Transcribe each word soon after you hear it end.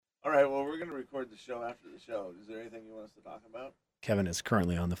All right, well, we're going to record the show after the show. Is there anything you want us to talk about? Kevin is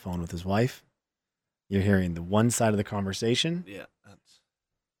currently on the phone with his wife. You're hearing the one side of the conversation. Yeah, that's...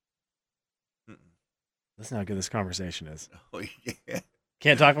 Listen how good this conversation is. Oh, yeah.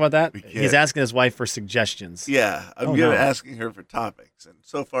 Can't talk about that? We can't. He's asking his wife for suggestions. Yeah, I'm asking her for topics, and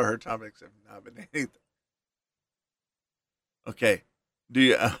so far her topics have not been anything. Okay, do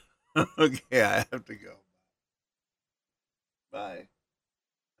you... okay, I have to go. Bye.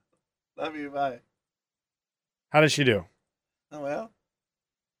 Love you, bye. How did she do? Oh, well.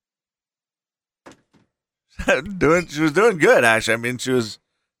 She was doing good, actually. I mean, she was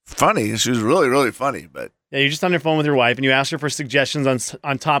funny. She was really, really funny, but... Yeah, you're just on your phone with your wife, and you asked her for suggestions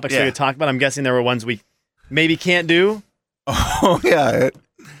on topics we could talk about. I'm guessing there were ones we maybe can't do. Oh, yeah.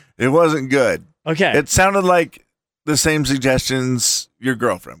 It wasn't good. Okay. It sounded like the same suggestions your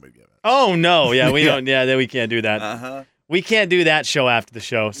girlfriend would give us. Oh, no. Yeah, we don't. Yeah, we can't do that. Uh-huh. We can't do that show after the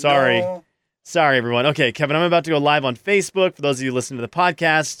show. Sorry. No. Sorry, everyone. Okay, Kevin, I'm about to go live on Facebook. For those of you listening to the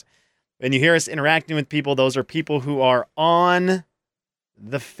podcast, and you hear us interacting with people, those are people who are on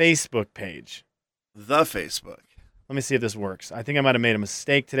the Facebook page. The Facebook. Let me see if this works. I think I might have made a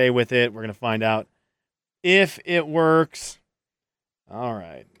mistake today with it. We're going to find out if it works. All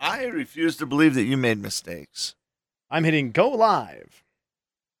right. I refuse to believe that you made mistakes. I'm hitting go live.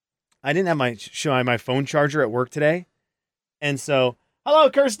 I didn't have my phone charger at work today. And so,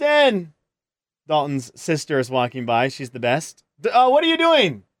 hello, Kirsten. Dalton's sister is walking by. She's the best. What are you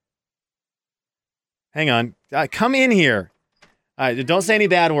doing? Hang on. Come in here. Don't say any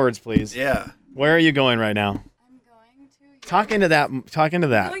bad words, please. Yeah. Where are you going right now? I'm going to... Talk into that. I'm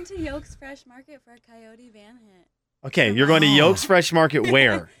going to Yolks Fresh Market for a coyote van hit. Okay, you're going to Yolks Fresh Market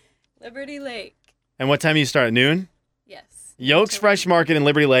where? Liberty Lake. And what time do you start? At noon? Yes. Yolks Fresh Market in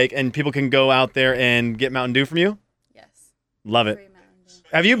Liberty Lake, and people can go out there and get Mountain Dew from you? Yes. Love it. Free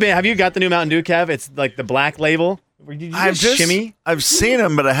Mountain Dew. Have you got the new Mountain Dew, Kev? It's like the black label. Did you just shimmy? I've seen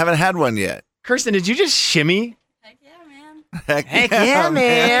them, but I haven't had one yet. Kirsten, did you just shimmy? Heck yeah, man. Heck yeah,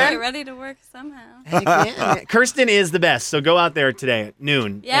 man. Get ready to work somehow. Heck yeah. Kirsten is the best, so go out there today at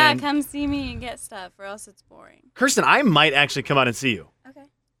noon. Yeah, and come see me and get stuff, or else it's boring. Kirsten, I might actually come out and see you. Okay.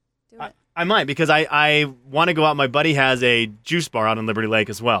 Do it. I might, because I want to go out. My buddy has a juice bar out in Liberty Lake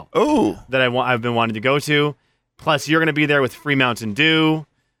as well. Oh. That I've been wanting to go to. Plus, you're going to be there with free Mountain Dew.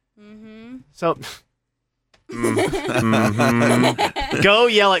 Mm-hmm. So, go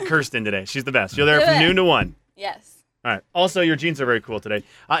yell at Kirsten today. She's the best. You're there from noon to 1. Yes. All right. Also, your jeans are very cool today.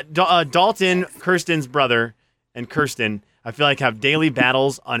 Dalton, Kirsten's brother, and Kirsten, I feel like have daily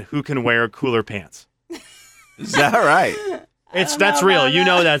battles on who can wear cooler pants. Is that right? That's real. You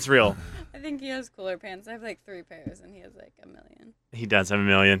know that's real. I think he has cooler pants. I have like 3 pairs, and he has like 1 million. He does have 1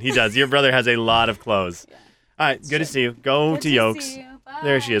 million. He does. Your brother has a lot of clothes. Yeah. All right. Good to see you. Go Good to to Yolks. see you. Bye.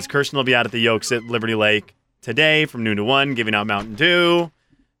 There she is. Kirsten will be out at the Yolks at Liberty Lake today from noon to 1, giving out Mountain Dew.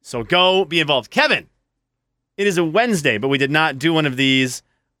 So go be involved. Kevin, it is a Wednesday, but we did not do one of these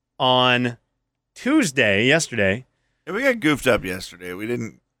on Tuesday, yesterday. Yeah, we got goofed up yesterday. We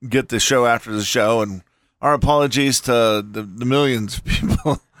didn't get the show after the show, and our apologies to the millions of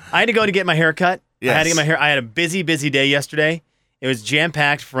people. I had to go to get my hair cut. Yes. I had to get my hair. I had a busy day yesterday. It was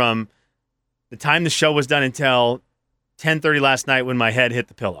jam-packed from the time the show was done until 10:30 last night when my head hit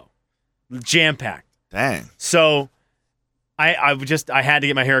the pillow. Jam-packed. Dang. So I had to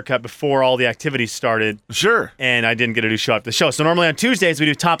get my hair cut before all the activities started. Sure. And I didn't get to show up to the show. So normally on Tuesdays, we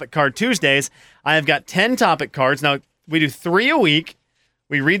do Topic Card Tuesdays. I have got 10 topic cards. Now, we do 3 a week.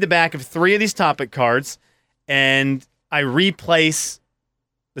 We read the back of 3 of these topic cards, and I replace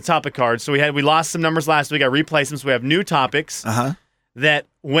the topic cards. So we lost some numbers last week. I replaced them, so we have new topics that,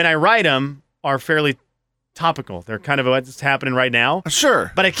 when I write them, are fairly topical. They're kind of what's happening right now.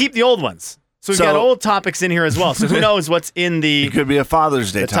 Sure. But I keep the old ones. So we've got old topics in here as well. So who knows what's in the... It could be a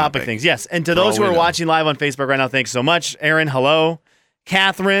Father's Day topic things. Yes. And to those who are watching live on Facebook right now, thanks so much. Aaron, hello.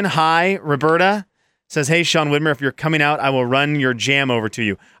 Catherine, hi. Roberta says, hey, Sean Widmer, if you're coming out, I will run your jam over to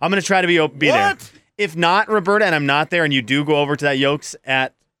you. I'm going to try to be there. If not, Roberta, and I'm not there, and you do go over to that Yolks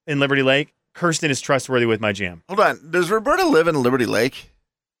in Liberty Lake, Kirsten is trustworthy with my jam. Hold on. Does Roberta live in Liberty Lake?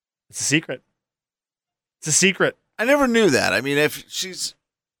 It's a secret. It's a secret. I never knew that. I mean, if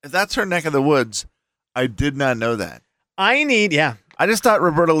that's her neck of the woods, I did not know that. I just thought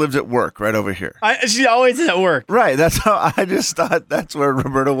Roberta lived at work right over here. She always is at work. Right. That's how I just thought that's where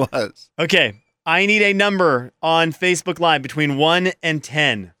Roberta was. Okay. I need a number on Facebook Live between 1 and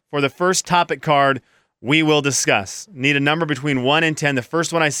 10 for the first topic card we will discuss. Need a number between 1 and 10. The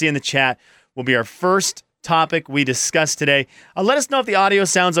first one I see in the chat will be our first topic we discuss today. Let us know if the audio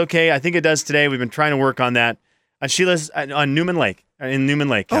sounds okay. I think it does today. We've been trying to work on that. Sheila's on Newman Lake. in Newman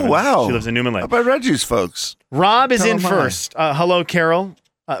Lake. Oh, Kevin. wow. She lives in Newman Lake. How about Reggie's folks? Rob is Tell in him hi. first. Hello, Carol.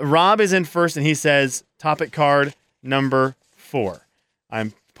 Rob is in first, and he says topic card number 4.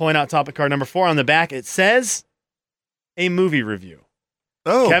 I'm pulling out topic card number 4. On the back, it says a movie review.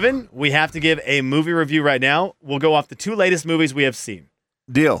 Oh, Kevin, we have to give a movie review right now. We'll go off the 2 latest movies we have seen.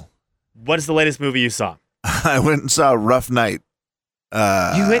 deal. What is the latest movie you saw? I went and saw Rough Night.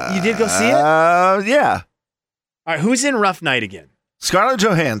 You did go see it? Yeah. All right, who's in Rough Night again? Scarlett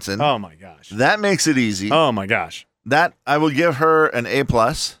Johansson. Oh my gosh. That makes it easy. Oh my gosh. That I will give her an A+.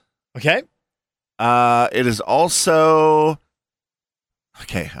 Okay. It is also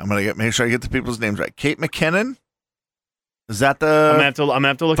okay. I'm gonna make sure I get the people's names right. Kate McKinnon. Is that I'm the gonna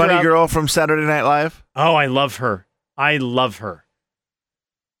have to look her funny up. girl from Saturday Night Live? Oh, I love her. I love her.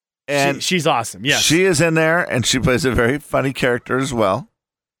 And she's awesome. Yes. she is in there, and she plays a very funny character as well.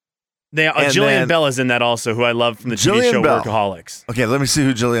 And Jillian then- Bell is in that also, who I love from the TV Jillian show Bell. Workaholics. Okay, let me see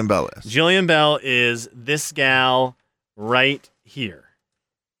who Jillian Bell is. Jillian Bell is this gal right here.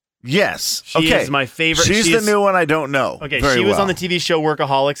 Yes. She okay. is my favorite. She's the new one I don't know. Okay, very she was well. on the TV show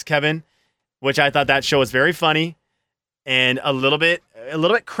Workaholics, Kevin, which I thought that show was very funny and a little bit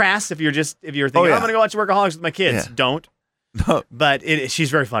crass if you're thinking, Oh, yeah. I'm gonna go watch Workaholics with my kids. Yeah. Don't. No, But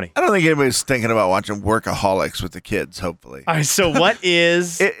she's very funny. I don't think anybody's thinking about watching Workaholics with the kids. Hopefully, All right, so what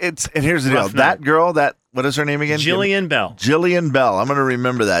is it's and here's the deal. Rough That Night. girl, what is her name again? Jillian Bell? Jillian Bell. I'm going to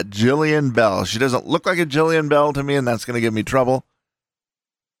remember that. Jillian Bell. She doesn't look like a Jillian Bell to me, and that's going to give me trouble.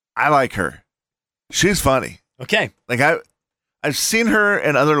 I like her. She's funny. Okay. Like I've seen her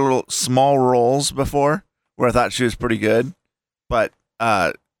in other little small roles before where I thought she was pretty good, but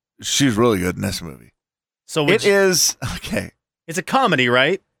she's really good in this movie. So It is okay. it's a comedy,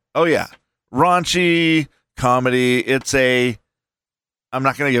 right? Oh yeah, raunchy comedy. I'm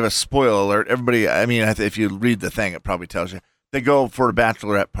not going to give a spoiler alert. Everybody, I mean, if you read the thing, it probably tells you. They go for a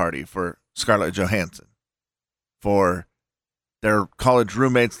bachelorette party for Scarlett Johansson. For their college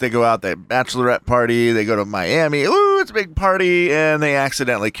roommates, they go out, they bachelorette party, they go to Miami. Ooh, it's a big party, and they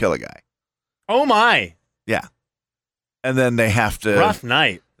accidentally kill a guy. Oh my. Yeah. And then they have to... Rough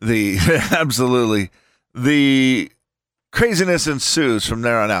night. Absolutely. The craziness ensues from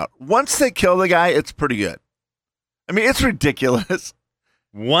there on out. Once they kill the guy, it's pretty good. I mean, it's ridiculous.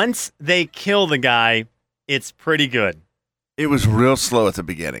 Once they kill the guy, it's pretty good. It was real slow at the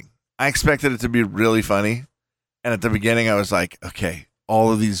beginning. I expected it to be really funny. And at the beginning, I was like, okay,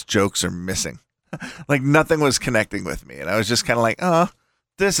 all of these jokes are missing. Like nothing was connecting with me. And I was just kind of like,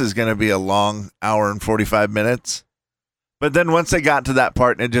 this is going to be a long hour and 45 minutes. But then once they got to that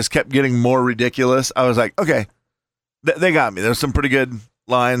part and it just kept getting more ridiculous, I was like, okay, they got me. There's some pretty good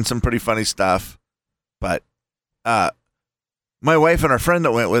lines, some pretty funny stuff. But my wife and our friend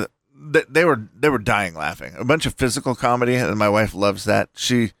that went with, they were dying laughing. A bunch of physical comedy, and my wife loves that.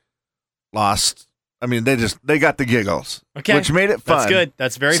 She lost. I mean, they got the giggles, Okay. which made it fun. That's good.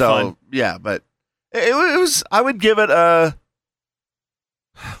 That's very so, fun. Yeah, but it was. I would give it a.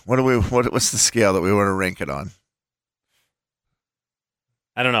 What's the scale that we want to rank it on?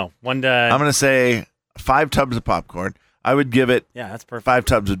 I don't know. I'm gonna say 5 tubs of popcorn. I would give it yeah, that's perfect. 5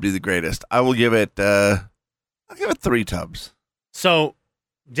 tubs would be the greatest. I will give it. I'll give it 3 tubs. So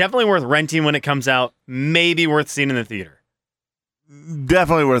definitely worth renting when it comes out. Maybe worth seeing in the theater.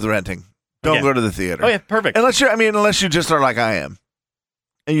 Definitely worth renting. Don't Okay. go to the theater. Oh yeah, perfect. Unless you just are like I am,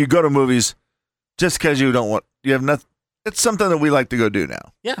 and you go to movies just because you have nothing. It's something that we like to go do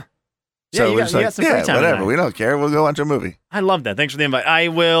now. Yeah. So you we're got just like, some free time whatever. tonight. We don't care. We'll go watch a movie. I love that. Thanks for the invite. I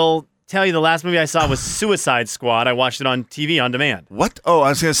will tell you the last movie I saw was Suicide Squad. I watched it on TV on demand. What? Oh, I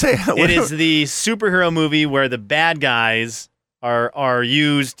was gonna say It is the superhero movie where the bad guys are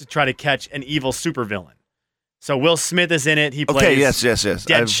used to try to catch an evil supervillain. So Will Smith is in it. He plays Okay. Yes.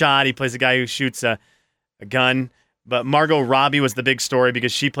 Deadshot. He plays a guy who shoots a gun. But Margot Robbie was the big story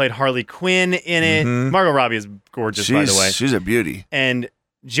because she played Harley Quinn in it. Mhm. Margot Robbie is gorgeous, by the way. She's a beauty. And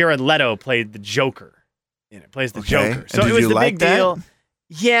Jared Leto played the Joker in it. Plays the Okay. Joker. And So did it was you the like big that? deal.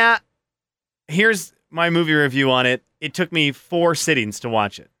 Yeah. Here's my movie review on it. It took me 4 sittings to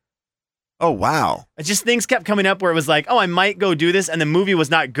watch it. Oh wow. It just things kept coming up where it was like, oh, I might go do this. And the movie was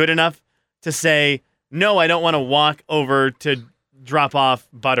not good enough to say, no, I don't want to walk over to drop off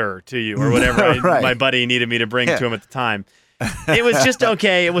butter to you or whatever Right. my buddy needed me to bring to him at the time. It was just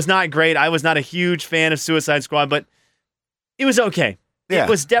okay. It was not great. I was not a huge fan of Suicide Squad, but it was okay. Yeah. It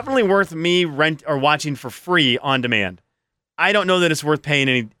was definitely worth me rent or watching for free on demand. I don't know that it's worth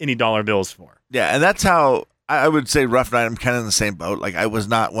paying any dollar bills for. Yeah, and that's how I would say Rough Night. I'm kind of in the same boat. Like I was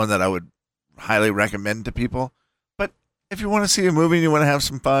not one that I would highly recommend to people. But if you want to see a movie and you want to have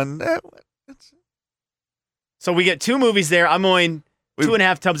some fun, it's So we get 2 movies there. I'm going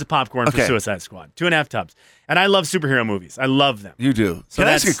 2.5 tubs of popcorn for Okay. Suicide Squad. 2.5 tubs. And I love superhero movies. I love them. You do. So Can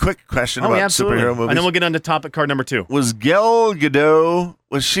I ask you a that's- quick question Oh, about yeah, absolutely. superhero movies? And then we'll get on to topic card number 2. Was Gal Gadot,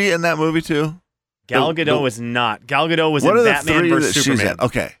 was she in that movie too? Gal The- Gadot was not. Gal Gadot was What in are the Batman three vs. that Superman. she's in?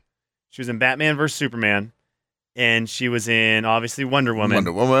 Okay. She was in Batman vs. Superman. And she was in, obviously, Wonder Woman.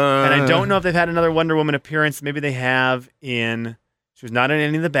 Wonder Woman. And I don't know if they've had another Wonder Woman appearance. Maybe they have in... She was not in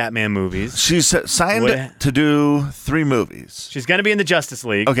any of the Batman movies. She's signed What- to do 3 movies. She's going to be in the Justice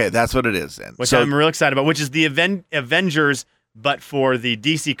League, Okay, that's what it is then. which So- I'm real excited about, which is the Avengers, but for the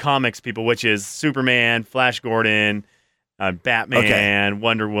DC Comics people, which is Superman, Flash Gordon, Batman,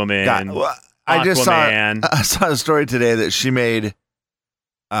 Wonder Woman, well, I just Aquaman. I saw a story today that she made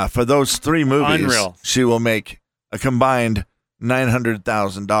for those 3 movies. Unreal. She will make a combined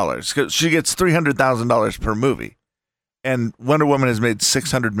 $900,000 because she gets $300,000 per movie, and Wonder Woman has made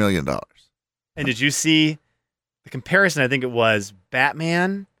 $600 million. And did you see the comparison? I think it was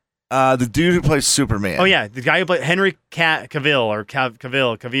Batman. The dude who plays Superman. Oh, yeah. The guy who played Henry Cavill, or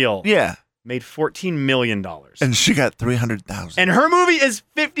Cavill, Yeah, made $14 million. and she got $300,000. And her movie is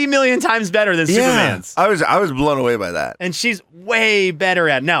 50 million times better than Superman's. I was blown away by that. And she's way better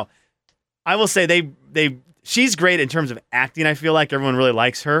at it. Now, I will say she's great in terms of acting. I feel like everyone really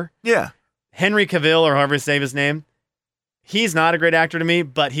likes her. Yeah, Henry Cavill, or however you say his name, he's not a great actor to me,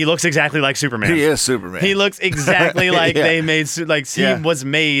 but he looks exactly like Superman. he is Superman. He looks exactly like Yeah. they made, he was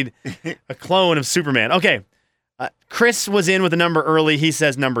made a clone of Superman. Okay. Chris was in with a number early. He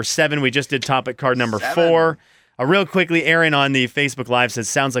says number 7. We just did topic card number 4. Real quickly, Aaron on the Facebook Live says,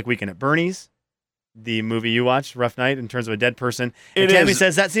 sounds like Weekend at Bernie's, the movie you watched, Rough Night, in terms of a dead person. And It Tammy is.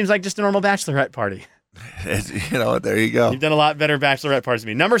 says, that seems like just a normal bachelorette party. You know, there you go. You've done a lot better bachelorette parties than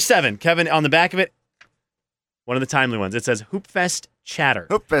me. Number 7, Kevin, on the back of it, one of the timely ones. It says Hoopfest Chatter.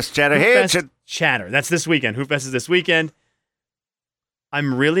 Hoopfest chatter. Hey, Hoopfest Chatter. That's this weekend. Hoopfest is this weekend.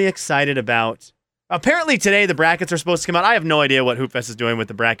 I'm really excited about... Apparently today the brackets are supposed to come out. I have no idea what Hoopfest is doing with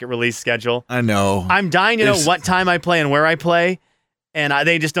the bracket release schedule. I know. I'm dying to know It's- what time I play and where I play, and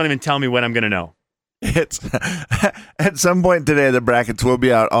they just don't even tell me when I'm going to know. It's at some point today the brackets will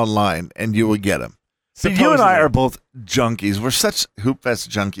be out online and you will get them. But you and I Supposedly. are both junkies. We're such Hoopfest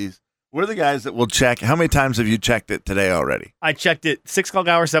junkies. We're the guys that will check. How many times have you checked it today already? I checked it 6 o'clock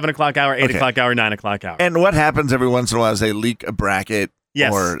hour, 7 o'clock hour, 8 Okay. o'clock hour, 9 o'clock hour. And what happens every once in a while is they leak a bracket,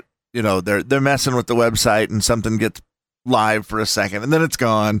 Yes. or they're messing with the website and something gets live for a second and then it's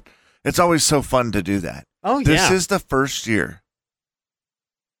gone. It's always so fun to do that. Oh, This yeah. is the first year.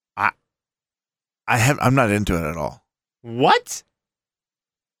 I'm not into it at all. What?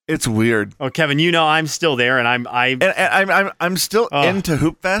 It's weird. Oh, Kevin, you know I'm still there, and I'm still Ugh. into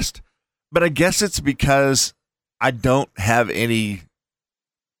Hoopfest, but I guess it's because I don't have any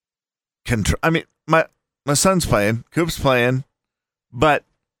control. I mean, my son's playing, Coop's playing, but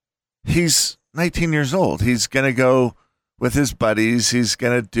he's 19 years old. He's gonna go with his buddies. He's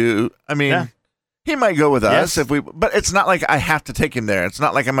gonna do. I mean, Yeah. he might go with us Yes. but it's not like I have to take him there. It's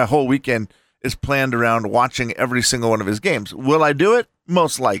not like my whole weekend is planned around watching every single one of his games. Will I do it?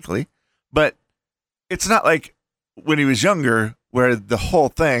 Most likely, but it's not like when he was younger, where the whole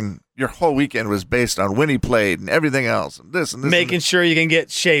thing, your whole weekend was based on when he played and everything else, and this and this. making sure you can get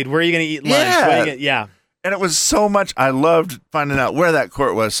shade. Where are you going to eat lunch? Yeah. Where are you gonna, yeah. And it was so much. I loved finding out where that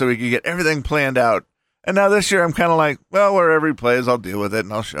court was so we could get everything planned out. And now this year, I'm kind of like, well, wherever he plays, I'll deal with it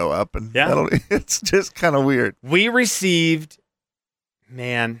and I'll show up. And Yeah. it's just kind of weird. We received,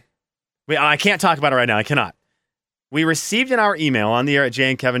 I can't talk about it right now. I cannot. We received in our email on the air at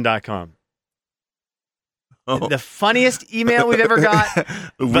jayandkevin.com Oh. the funniest email we've ever got, The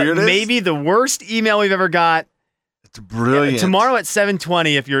but weirdest? maybe the worst email we've ever got. It's brilliant. Tomorrow at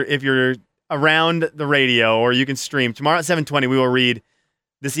 7:20, if you're around the radio or you can stream, tomorrow at 7:20 we will read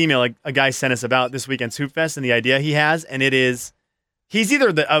this email a guy sent us about this weekend's Hoopfest and the idea he has, and it is he's either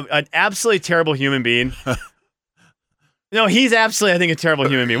an absolutely terrible human being. No, he's absolutely, I think, a terrible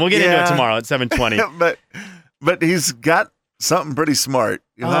human being. We'll get into it Yeah. tomorrow at 7:20. but he's got something pretty smart.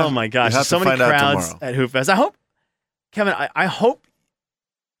 Oh my gosh, you'll have there's so to many find out crowds tomorrow. at Hoopfest. I hope, Kevin, I hope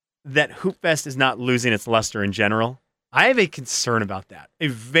that Hoopfest is not losing its luster in general. I have a concern about that. A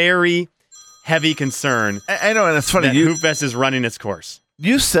very heavy concern I know, and it's funny. that You Hoopfest is running its course.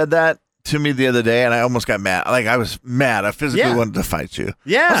 said that to me the other day, and I almost got mad. Like, I was mad. I physically Yeah. wanted to fight you.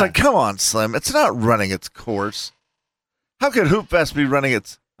 Yeah. I was like, come on, Slim. It's not running its course. How could Hoopfest be running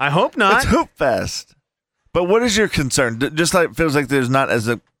its... I hope not. It's Hoopfest. But what is your concern? Just like it feels like there's not as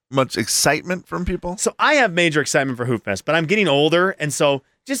much excitement from people? So I have major excitement for Hoopfest, but I'm getting older, and so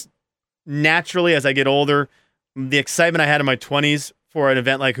just naturally as I get older, the excitement I had in my 20s for an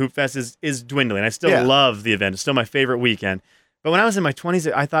event like Hoopfest is dwindling. I still Yeah. love the event. It's still my favorite weekend. But when I was in my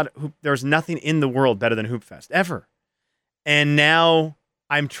 20s, I thought there was nothing in the world better than Hoopfest, ever. And now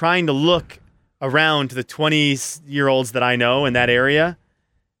I'm trying to look around to the 20-year-olds that I know in that area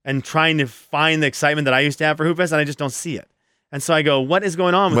and trying to find the excitement that I used to have for Hoopfest, and I just don't see it. And so I go, what is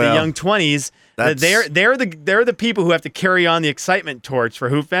going on with the young 20s? That they're the people who have to carry on the excitement torch for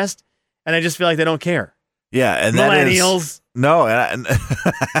Hoopfest, and I just feel like they don't care. Yeah, and millennials.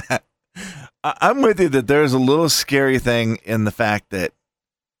 I'm with you that there's a little scary thing in the fact that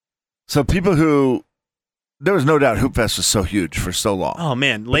there was no doubt Hoopfest was so huge for so long. Oh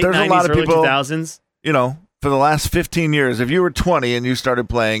man, late 90s, early 2000s. You know, for the last 15 years, if you were 20 and you started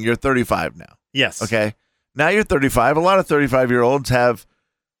playing, you're 35 now. Yes. Okay. Now you're 35. A lot of 35-year-olds have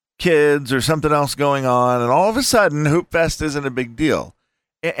kids or something else going on, and all of a sudden, Hoopfest isn't a big deal.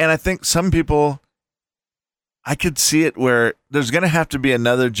 And I think some people, I could see it where there's going to have to be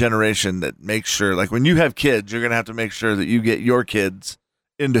another generation that makes sure, like when you have kids, you're going to have to make sure that you get your kids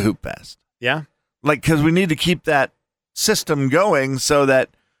into Hoopfest. Yeah. Like, because we need to keep that system going so that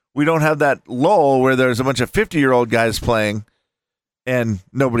we don't have that lull where there's a bunch of 50-year-old guys playing and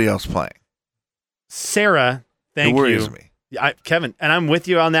nobody else playing. Sarah, thank you. It worries me. Kevin, and I'm with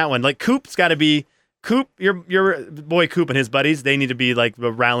you on that one. Like, Coop's got to be your boy Coop and his buddies. They need to be like the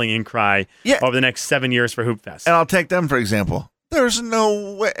rallying cry over the next 7 years for Hoopfest. And I'll take them for example. There's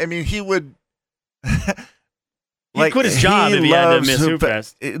no way. I mean, he would. He'd quit his job if he had to miss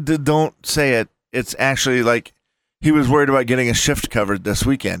Hoopfest. Don't say it. It's actually like he was worried about getting a shift covered this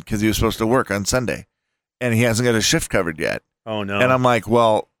weekend because he was supposed to work on Sunday, and he hasn't got a shift covered yet. Oh no! And I'm like,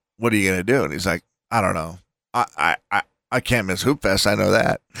 well, what are you gonna do? And he's like, I don't know. I can't miss Hoopfest. I know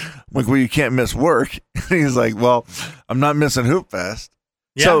that. I'm like, well, you can't miss work. He's like, well, I'm not missing Hoopfest.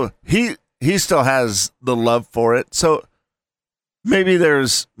 Yeah. So he still has the love for it. So maybe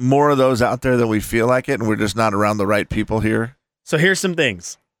there's more of those out there than we feel like it, and we're just not around the right people here. So here's some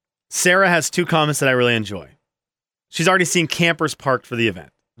things. Sarah has 2 comments that I really enjoy. She's already seen campers parked for the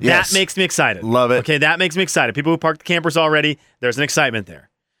event. Yes. That makes me excited. Love it. Okay, that makes me excited. People who parked the campers already, there's an excitement there.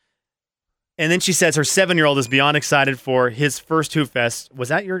 And then she says her 7-year-old is beyond excited for his first Hoopfest.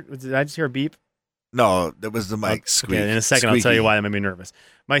 Did I just hear a beep? No, that was the mic squeak. Okay, in a second, I'll tell you why that made me nervous.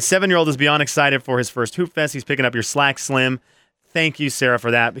 My 7-year-old is beyond excited for his first Hoopfest. He's picking up your Slack Slim. Thank you, Sarah,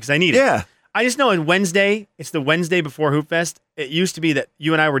 for that, because I need it. Yeah. I just know on Wednesday, it's the Wednesday before Hoopfest. It used to be that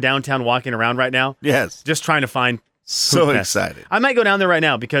you and I were downtown walking around right now. Yes. Just trying to find So Hoopfest. excited. I might go down there right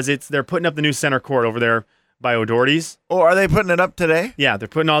now because they're putting up the new center court over there by O'Doherty's. Oh, are they putting it up today? Yeah, they're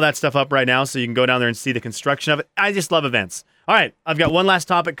putting all that stuff up right now, so you can go down there and see the construction of it. I just love events. All right, I've got one last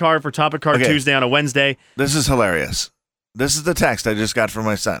topic card for Topic Card Tuesday on a Wednesday. This is hilarious. This is the text I just got from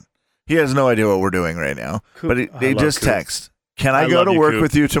my son. He has no idea what we're doing right now, but he just text, can I go to work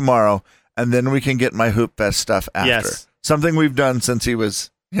with you tomorrow, and then we can get my Hoopfest stuff after? Yes. Something we've done since he was,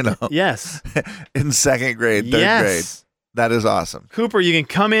 yes, in second grade, third grade. That is awesome. Cooper, you can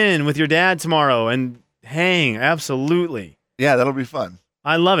come in with your dad tomorrow and hang. Absolutely. Yeah, that'll be fun.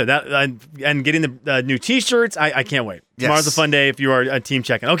 I love it. And getting the new T-shirts, I can't wait. Tomorrow's a fun day if you are a team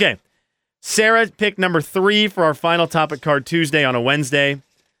checking. Okay, Sarah picked number 3 for our final Topic Card Tuesday on a Wednesday.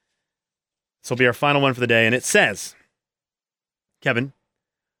 This will be our final one for the day, and it says, Kevin,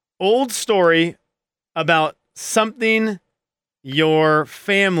 old story about something your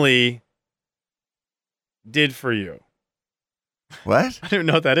family did for you. What? I don't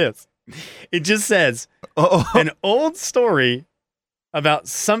know what that is. It just says, an old story about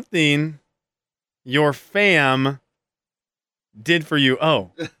something your fam did for you.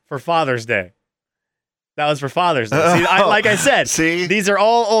 Oh, for Father's Day. That was for Father's Day. See, like I said, these are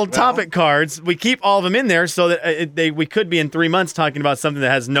all old topic cards. We keep all of them in there so that we could be in 3 months talking about something that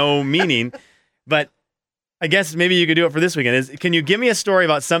has no meaning. But I guess maybe you could do it for this weekend. Can you give me a story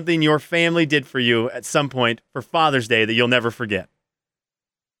about something your family did for you at some point for Father's Day that you'll never forget?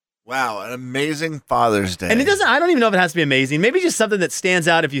 Wow, an amazing Father's Day. And I don't even know if it has to be amazing. Maybe just something that stands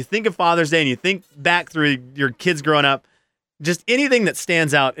out if you think of Father's Day and you think back through your kids growing up. Just anything that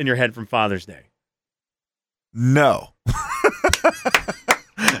stands out in your head from Father's Day. No.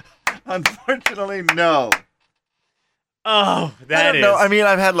 Unfortunately, no. Oh, that is. No, I mean,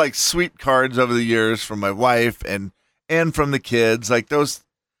 I've had like sweet cards over the years from my wife and from the kids. Like those,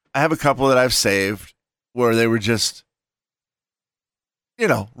 I have a couple that I've saved where they were just,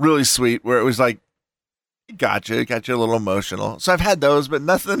 really sweet. Where it was like, it got you a little emotional. So I've had those, but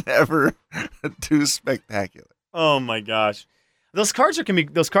nothing ever too spectacular. Oh my gosh, those cards can be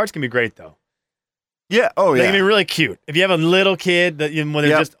great though. Yeah. Oh yeah. They can be really cute if you have a little kid that when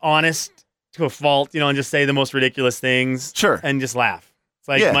they're just honest to a fault, and just say the most ridiculous things. Sure. And just laugh. It's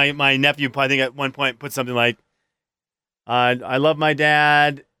like my nephew, I think at one point put something like, I love my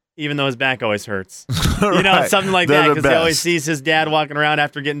dad, even though his back always hurts. You know, Right. something like They're that, the because he always best. sees his dad walking around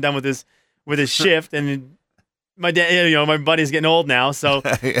after getting done with his shift, and my dad, you know, my buddy's getting old now, so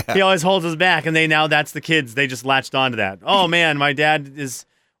Yeah. he always holds his back, and that's the kids. They just latched onto that. Oh man, my dad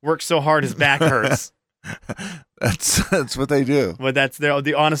works so hard his back hurts. That's what they do. But that's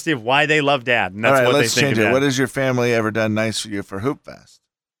the honesty of why they love dad, and All that's right, what let's they think change of it. dad. What has your family ever done nice for you for Hoopfest?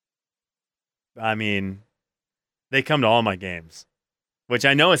 I mean, they come to all my games, which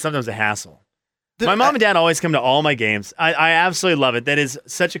I know is sometimes a hassle. My mom and dad always come to all my games. I absolutely love it. That is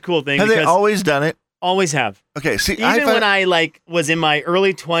such a cool thing. Have because they always done it? always have. Okay, see, Even when I was in my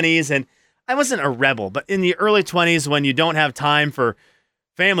early 20s, and I wasn't a rebel, but in the early 20s when you don't have time for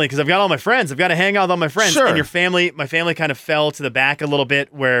family, because I've got all my friends, I've got to hang out with all my friends. Sure. And my family kind of fell to the back a little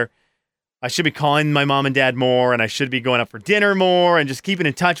bit, where I should be calling my mom and dad more, and I should be going up for dinner more, and just keeping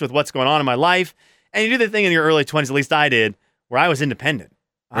in touch with what's going on in my life. And you do the thing in your early 20s, at least I did, where I was independent.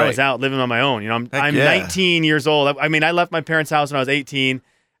 I was out living on my own. You know, I'm yeah. 19 years old. I mean, I left my parents' house when I was 18,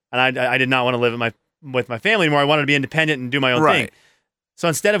 and I did not want to live with my family anymore. I wanted to be independent and do my own thing. So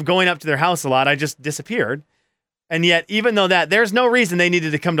instead of going up to their house a lot, I just disappeared. And yet, even though there's no reason they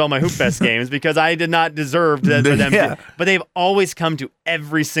needed to come to all my Hoopfest games, because I did not deserve for them Yeah. to. But they've always come to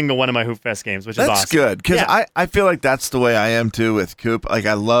every single one of my Hoopfest games, which is awesome. That's good, because Yeah. I feel like that's the way I am too with Coop. Like,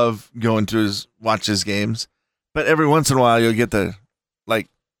 I love going to watch his games, but every once in a while you'll get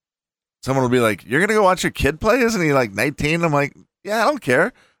someone will be like, "You're gonna go watch your kid play? Isn't he like 19?" I'm like, "Yeah, I don't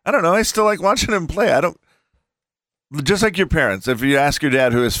care. I don't know. I still like watching him play. I don't." Just like your parents, if you ask your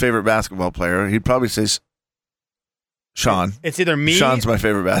dad who his favorite basketball player, he'd probably say Sean. It's either me. Sean's my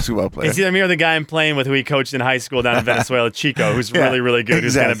favorite basketball player. It's either me or the guy I'm playing with, who he coached in high school down in Venezuela, Chico, who's Yeah, really, really good.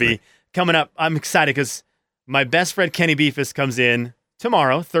 Who's exactly. going to be coming up. I'm excited because my best friend Kenny Beefus comes in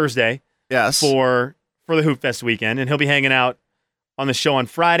tomorrow, Thursday, Yes. for the Hoopfest weekend, and he'll be hanging out on the show on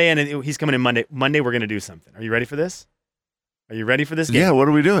Friday, and he's coming in Monday. Monday, we're going to do something. Are you ready for this? Are you ready for this game? Yeah. What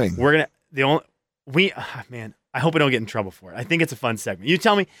are we doing? We're gonna man. I hope we don't get in trouble for it. I think it's a fun segment. You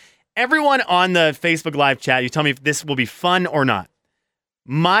tell me, everyone on the Facebook Live chat. You tell me if this will be fun or not.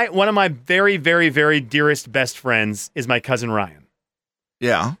 One of my very, very, very dearest best friends is my cousin Ryan.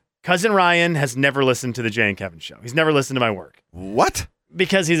 Yeah. Cousin Ryan has never listened to the Jay and Kevin show. He's never listened to my work What?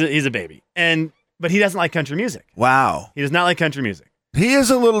 because he's a baby, but he doesn't like country music. Wow. He does not like country music. He is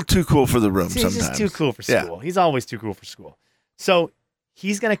a little too cool for the room He's sometimes. just too cool for Yeah. school. He's always too cool for school. So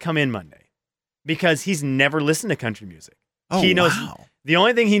he's going to come in Monday because he's never listened to country music. Oh, He knows wow. the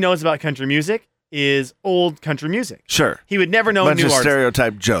only thing he knows about country music is old country music. Sure. He would never know Bunch new of artists.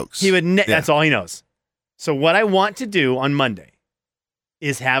 stereotype jokes. He would. Yeah. That's all he knows. So what I want to do on Monday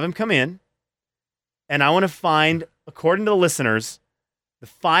is have him come in, and I want to find, according to the listeners, the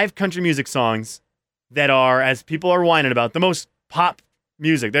 5 country music songs that are, as people are whining about, the most pop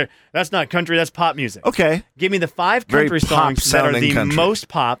music. That's not country. That's pop music. Okay. Give me the 5 Very country songs that are pop-sounding the country. most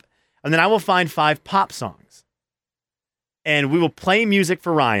pop, and then I will find 5 pop songs. And we will play music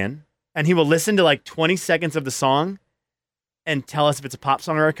for Ryan, and he will listen to like 20 seconds of the song and tell us if it's a pop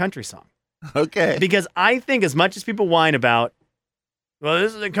song or a country song. Okay. Because I think as much as people whine about, well,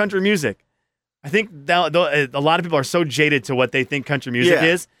 this is country music, I think a lot of people are so jaded to what they think country music Yeah.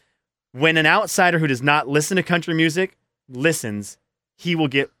 is. When an outsider who does not listen to country music listens, he will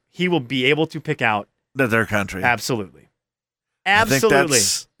be able to pick out That they're country. absolutely. I think Absolutely.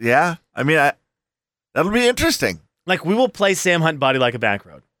 yeah. I mean, that'll be interesting. Like, we will play Sam Hunt Body Like a Back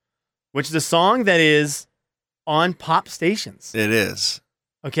Road, which is a song that is on pop stations. It is.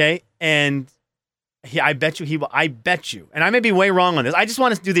 Okay? And I bet you he will. I bet you. And I may be way wrong on this. I just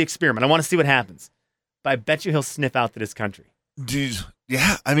want to do the experiment. I want to see what happens. But I bet you he'll sniff out that it's country.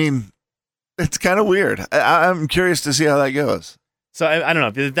 Yeah. I mean, it's kind of weird. I'm curious to see how that goes. So I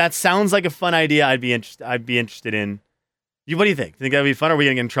don't know. If that sounds like a fun idea, I'd be interested in. What do you think? Think that would be fun, or are we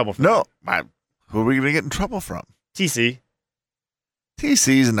going to get in trouble for No. that? Who are we going to get in trouble from? TC.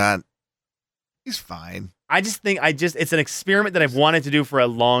 TC's not. He's fine. I just think it's an experiment that I've wanted to do for a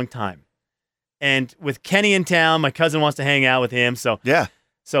long time. And with Kenny in town, my cousin wants to hang out with him, so Yeah.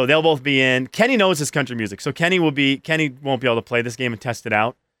 they'll both be in. Kenny knows his country music, so Kenny won't be able to play this game and test it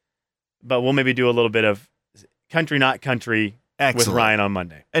out. But we'll maybe do a little bit of country, not country, with Excellent. Ryan on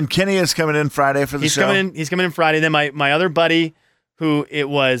Monday. And Kenny is coming in Friday for the show. He's coming in Friday. Then my other buddy, who it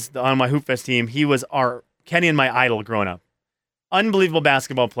was on my Hoopfest team, he was Kenny and my idol growing up. Unbelievable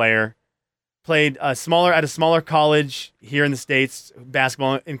basketball player. Played at a smaller college here in the States,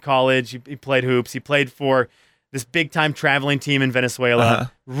 basketball in college. He played hoops. He played for this big time traveling team in Venezuela. Uh-huh.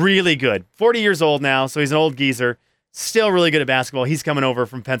 Really good. 40 years old now, so he's an old geezer. Still really good at basketball. He's coming over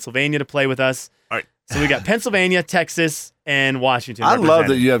from Pennsylvania to play with us. All right. So we got Pennsylvania, Texas, and Washington. I love that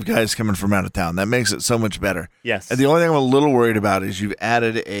represented. you have guys coming from out of town. That makes it so much better. Yes, And the only thing I'm a little worried about is you've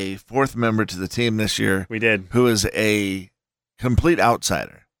added a fourth member to the team this year we did. who is a complete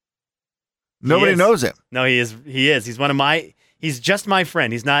outsider. Nobody is. knows him. No, he is. He is. He's one of my. He's just my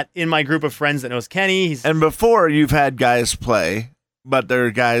friend. He's not in my group of friends that knows Kenny. He's And before you've had guys play, but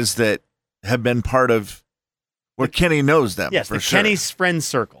they're guys that have been part of where Kenny knows them. yes, for the sure. Kenny's friend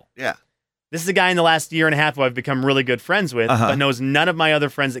circle. Yeah. This is a guy in the last year and a half who I've become really good friends with, Uh-huh. but knows none of my other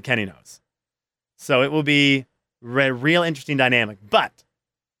friends that Kenny knows. So it will be a real interesting dynamic. But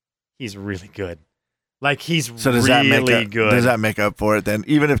he's really good. Like he's So does really that make up, good. Does that make up for it then?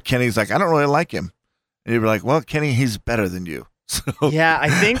 Even if Kenny's like, I don't really like him, and you'd be like, well, Kenny, he's better than you. So Yeah, I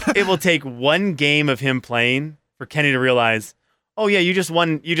think it will take one game of him playing for Kenny to realize, oh yeah, you just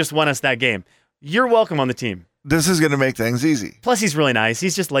won us that game. You're welcome on the team. this is going to make things easy. Plus, he's really nice.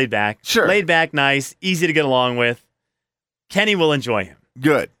 He's just laid back. Sure. Laid back, nice, easy to get along with. Kenny will enjoy him.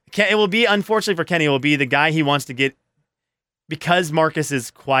 Good. It will be, unfortunately for Kenny, it will be the guy he wants to get because Marcus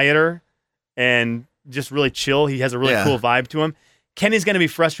is quieter and just really chill. He has a really Yeah. cool vibe to him. Kenny's going to be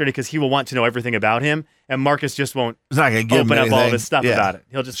frustrated because he will want to know everything about him, and Marcus just won't It's not going to give open him up all of anything. his stuff Yeah. about it.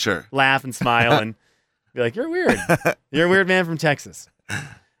 He'll just Sure. laugh and smile and be like, "You're weird. You're a weird man from Texas."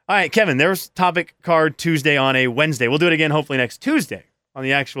 All right, Kevin, there's Topic Card Tuesday on a Wednesday. We'll do it again hopefully next Tuesday on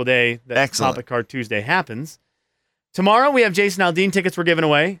the actual day that Excellent. Topic Card Tuesday happens. Tomorrow we have Jason Aldean tickets we're giving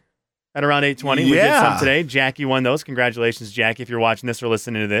away at around 8:20. We did Yeah. some today. Jackie won those. Congratulations, Jackie, if you're watching this or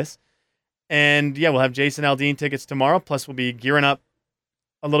listening to this. And yeah, we'll have Jason Aldean tickets tomorrow. Plus, we'll be gearing up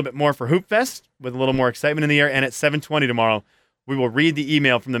a little bit more for Hoopfest with a little more excitement in the air. And at 7:20 tomorrow, we will read the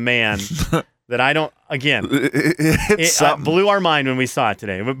email from the man that I don't, again, It's it something. blew our mind when we saw it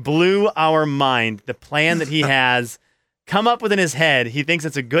today. It blew our mind. The plan that he has come up with in his head. He thinks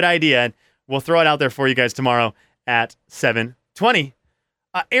it's a good idea. We'll throw it out there for you guys tomorrow at 7:20.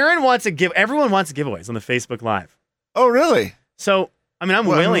 Aaron wants to give. Everyone wants giveaways on the Facebook Live. Oh, really? So I'm Well,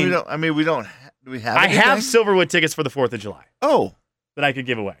 willing. we don't. Do we have? I have anything? Silverwood tickets for the 4th of July Oh. that I could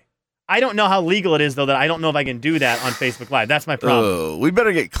give away. I don't know how legal it is though. That I don't know if I can do that on Facebook Live. That's my problem. Oh, we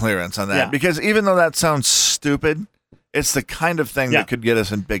better get clearance on that Yeah. because even though that sounds stupid, it's the kind of thing Yeah. that could get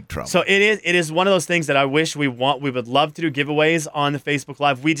us in big trouble. So it is one of those things that I wish we would love to do giveaways on the Facebook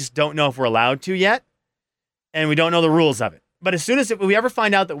Live. We just don't know if we're allowed to yet, and we don't know the rules of it. But as soon as if we ever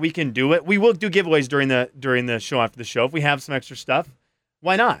find out that we can do it, we will do giveaways during the show after the show. If we have some extra stuff,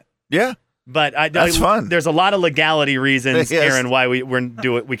 why not? yeah, But That's fun. There's a lot of legality reasons, Yes. Aaron, why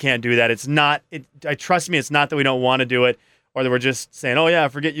we can't do that. It's not. I trust me. It's not that we don't want to do it, or that we're just saying, "Oh yeah,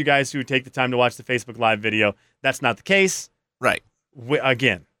 forget you guys who take the time to watch the Facebook Live video." That's not the case. right.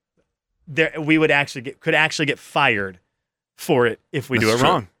 Again, we would could actually get fired for it if we do That's it true.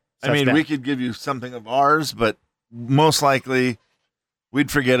 wrong. So I that's mean, bad. we could give you something of ours, but most likely we'd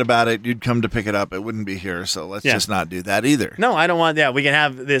forget about it. You'd come to pick it up. It wouldn't be here. So let's Yeah. just not do that either. No, I don't want that. We can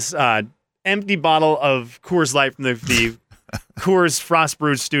have this empty bottle of Coors Light from the Coors Frost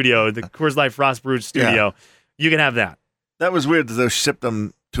Brewed Studio, the Coors Light Frost Brewed Studio. You can have that. That was weird that they shipped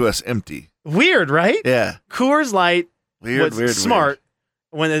them to us empty. Weird, right? Yeah. Coors Light Weird, was weird, smart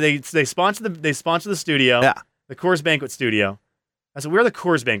when they sponsor the studio, Yeah. the Coors Banquet Studio. I said we're the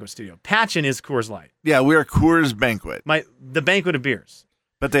Coors Banquet Studio. Patchen is Coors Light. Weird. Yeah, we're Coors Banquet, The banquet of beers.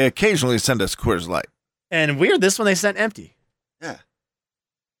 but they occasionally send us Coors Light. And weird, this one they sent empty. Yeah.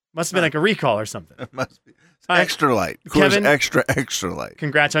 Must have been like a recall or something. It must be. All right. Extra light. Coors Kevin? extra light.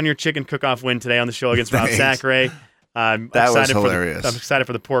 Congrats on your chicken cook-off win today on the show against Rob Thanks. Sacre. That was hilarious. I'm excited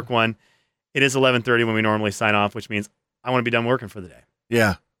for the pork one. It is 11:30 when we normally sign off, which means I want to be done working for the day.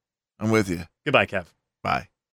 Yeah, I'm with you. Goodbye, Kev. Bye.